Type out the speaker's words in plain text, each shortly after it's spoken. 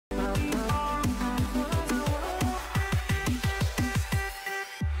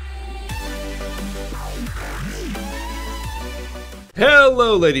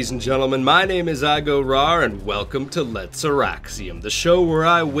Hello ladies and gentlemen, my name is iGoRawr and welcome to Let's Auraxium, the show where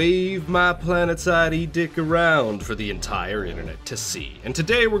I wave my planet-side dick around for the entire internet to see. And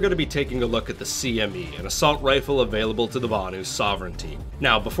today we're going to be taking a look at the CME, an assault rifle available to the Vanu's sovereignty.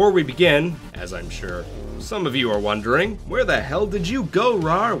 Now before we begin, as I'm sure some of you are wondering, where the hell did you go,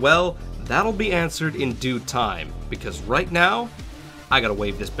 Rawr? Well, that'll be answered in due time, because right now, I gotta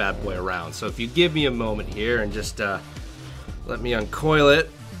wave this bad boy around. So if you give me a moment here and just let me uncoil it,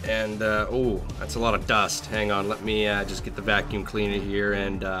 and oh, that's a lot of dust. Hang on, let me just get the vacuum cleaner here,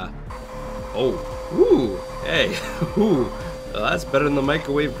 and oh, ooh, hey, ooh, well, that's better than the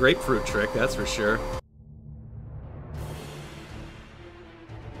microwave grapefruit trick, that's for sure.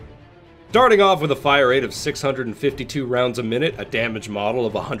 Starting off with a fire rate of 652 rounds a minute, a damage model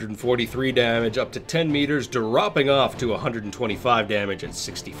of 143 damage up to 10 meters, dropping off to 125 damage at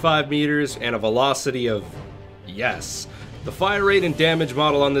 65 meters, and a velocity of, yes. The fire rate and damage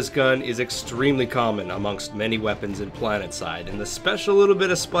model on this gun is extremely common amongst many weapons in PlanetSide, and the special little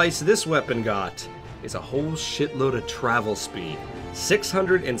bit of spice this weapon got is a whole shitload of travel speed.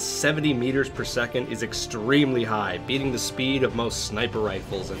 670 meters per second is extremely high, beating the speed of most sniper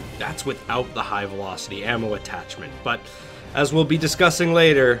rifles, and that's without the high velocity ammo attachment. But as we'll be discussing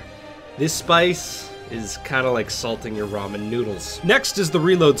later, this spice is kind of like salting your ramen noodles. Next is the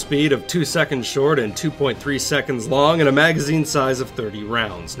reload speed of 2 seconds short and 2.3 seconds long, and a magazine size of 30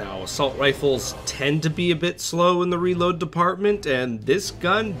 rounds. Now, assault rifles tend to be a bit slow in the reload department, and this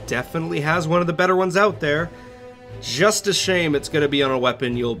gun definitely has one of the better ones out there. Just a shame it's going to be on a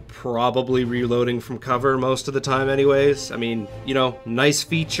weapon you'll probably reloading from cover most of the time anyways. I mean, you know, nice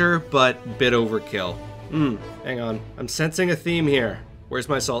feature, but bit overkill. Hang on. I'm sensing a theme here. Where's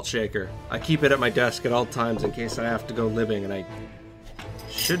my salt shaker? I keep it at my desk at all times in case I have to go living, and I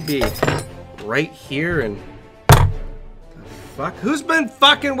should be right here, and the fuck? Who's been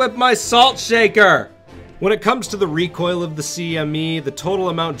fucking with my salt shaker? When it comes to the recoil of the CME, the total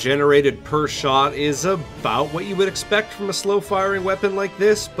amount generated per shot is about what you would expect from a slow-firing weapon like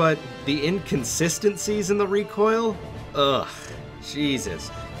this, but the inconsistencies in the recoil? Ugh,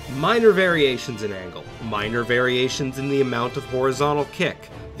 Jesus. Minor variations in angle, minor variations in the amount of horizontal kick.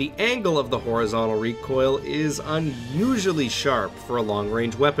 The angle of the horizontal recoil is unusually sharp for a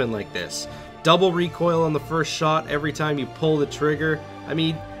long-range weapon like this. Double recoil on the first shot every time you pull the trigger. I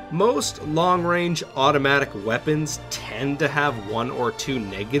mean, most long-range automatic weapons tend to have one or two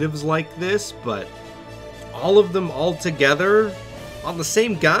negatives like this, but all of them all together on the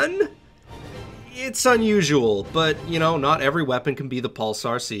same gun? It's unusual, but, you know, not every weapon can be the Pulse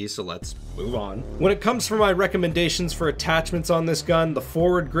RC, so let's move on. When it comes for my recommendations for attachments on this gun, the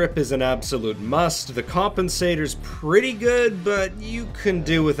forward grip is an absolute must. The compensator's pretty good, but you can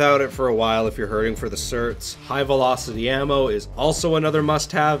do without it for a while if you're hurting for the certs. High velocity ammo is also another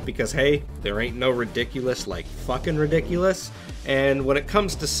must-have because, hey, there ain't no ridiculous like fucking ridiculous. And when it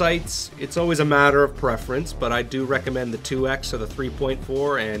comes to sights, it's always a matter of preference, but I do recommend the 2X or the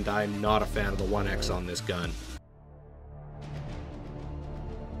 3.4, and I'm not a fan of the 1X on this gun.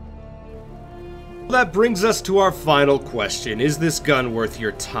 That brings us to our final question. Is this gun worth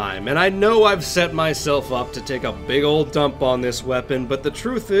your time? And I know I've set myself up to take a big old dump on this weapon, but the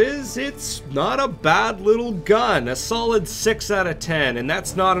truth is, it's not a bad little gun. A solid 6 out of 10, and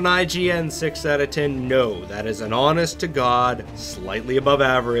that's not an IGN 6 out of 10, no. That is an honest to God, slightly above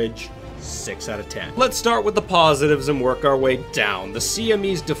average 6 out of 10. Let's start with the positives and work our way down. The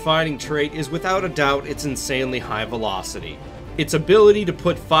CME's defining trait is without a doubt its insanely high velocity. Its ability to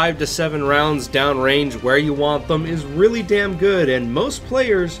put 5 to 7 rounds downrange where you want them is really damn good, and most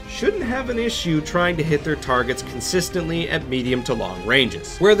players shouldn't have an issue trying to hit their targets consistently at medium to long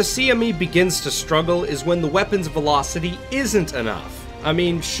ranges. Where the CME begins to struggle is when the weapon's velocity isn't enough. I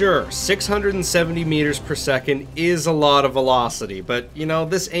mean, sure, 670 meters per second is a lot of velocity, but, you know,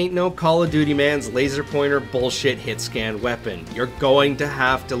 this ain't no Call of Duty man's laser pointer bullshit hit scan weapon. You're going to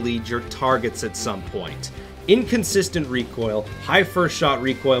have to lead your targets at some point. Inconsistent recoil, high first shot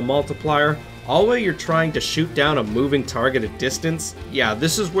recoil multiplier, all while you're trying to shoot down a moving target at distance. Yeah,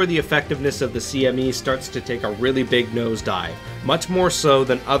 this is where the effectiveness of the CME starts to take a really big nosedive, much more so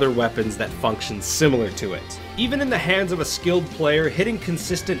than other weapons that function similar to it. Even in the hands of a skilled player, hitting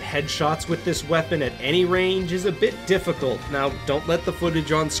consistent headshots with this weapon at any range is a bit difficult. Now, don't let the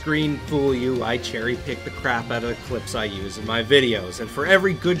footage on screen fool you. I cherry-pick the crap out of the clips I use in my videos, and for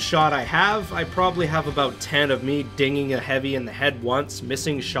every good shot I have, I probably have about 10 of me dinging a heavy in the head once,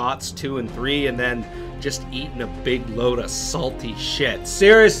 missing shots 2 and 3, and then just eating a big load of salty shit.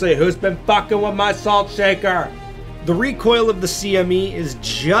 Seriously, who's been fucking with my salt shaker? The recoil of the CME is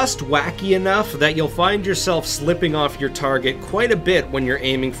just wacky enough that you'll find yourself slipping off your target quite a bit when you're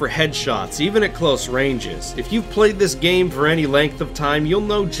aiming for headshots, even at close ranges. If you've played this game for any length of time, you'll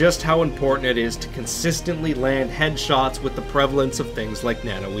know just how important it is to consistently land headshots with the prevalence of things like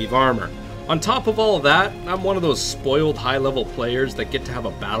nanoweave armor. On top of all of that, I'm one of those spoiled high-level players that get to have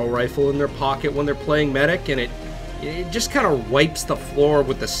a battle rifle in their pocket when they're playing medic, and it just kind of wipes the floor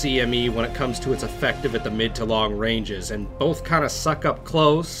with the CME when it comes to its effective at the mid to long ranges, and both kind of suck up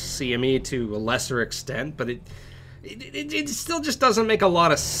close, CME to a lesser extent, but it still just doesn't make a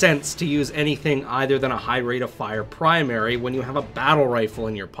lot of sense to use anything other than a high rate of fire primary when you have a battle rifle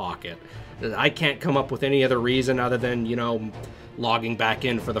in your pocket. I can't come up with any other reason other than, you know, logging back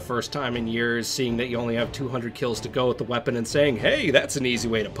in for the first time in years, seeing that you only have 200 kills to go with the weapon and saying, hey, that's an easy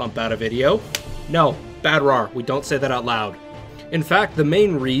way to pump out a video. No, bad Rawr, we don't say that out loud. In fact, the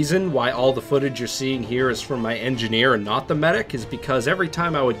main reason why all the footage you're seeing here is from my engineer and not the medic is because every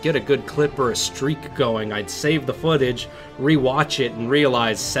time I would get a good clip or a streak going, I'd save the footage, rewatch it, and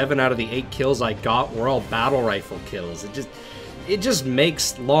realize 7 out of the 8 kills I got were all battle rifle kills. It just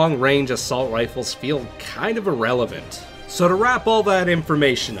makes long-range assault rifles feel kind of irrelevant. So to wrap all that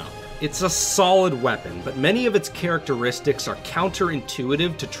information up, it's a solid weapon, but many of its characteristics are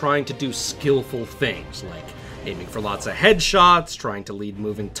counterintuitive to trying to do skillful things, like aiming for lots of headshots, trying to lead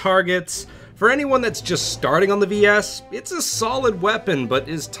moving targets. For anyone that's just starting on the VS, it's a solid weapon, but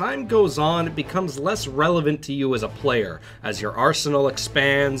as time goes on, it becomes less relevant to you as a player, as your arsenal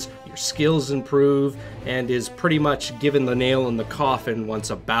expands, your skills improve, and is pretty much given the nail in the coffin once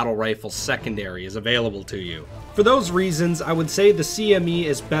a battle rifle secondary is available to you. For those reasons, I would say the CME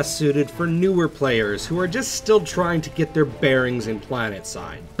is best suited for newer players who are just still trying to get their bearings in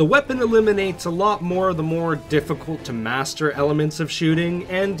PlanetSide. The weapon eliminates a lot more of the more difficult to master elements of shooting,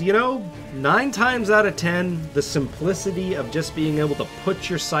 and you know, 9 times out of 10, the simplicity of just being able to put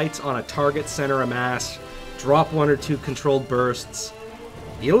your sights on a target center of mass, drop 1 or 2 controlled bursts,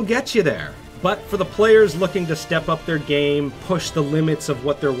 it'll get you there. But for the players looking to step up their game, push the limits of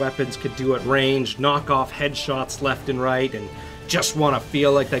what their weapons could do at range, knock off headshots left and right, and just want to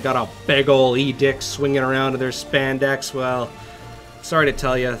feel like they got a big ol' E-dick swinging around in their spandex, well, sorry to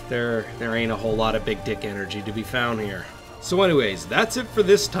tell you, there ain't a whole lot of big dick energy to be found here. So anyways, that's it for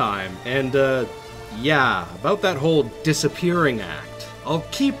this time, and yeah, about that whole disappearing act. I'll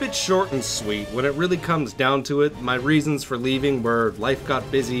keep it short and sweet. When it really comes down to it, my reasons for leaving were life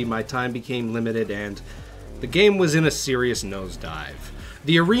got busy, my time became limited, and the game was in a serious nosedive.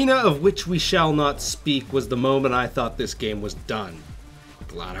 The arena of which we shall not speak was the moment I thought this game was done.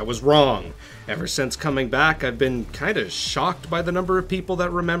 Glad I was wrong. Ever since coming back, I've been kinda shocked by the number of people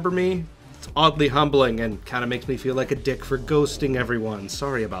that remember me. It's oddly humbling and kinda makes me feel like a dick for ghosting everyone.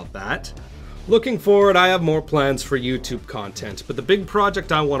 Sorry about that. Looking forward, I have more plans for YouTube content, but the big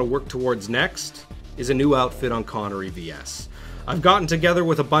project I want to work towards next is a new outfit on Connery VS. I've gotten together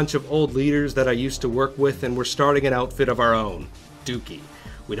with a bunch of old leaders that I used to work with, and we're starting an outfit of our own, Dookie.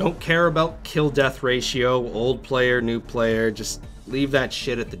 We don't care about kill-death ratio, old player, new player, just leave that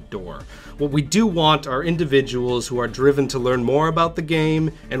shit at the door. What we do want are individuals who are driven to learn more about the game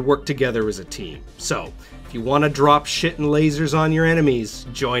and work together as a team. So, if you want to drop shit and lasers on your enemies,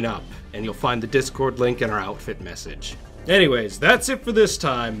 join up, and you'll find the Discord link in our outfit message. Anyways, that's it for this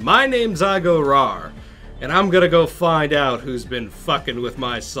time. My name's iGoRawr, and I'm gonna go find out who's been fucking with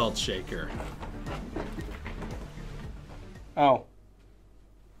my salt shaker. Oh.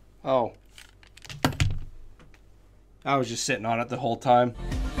 I was just sitting on it the whole time.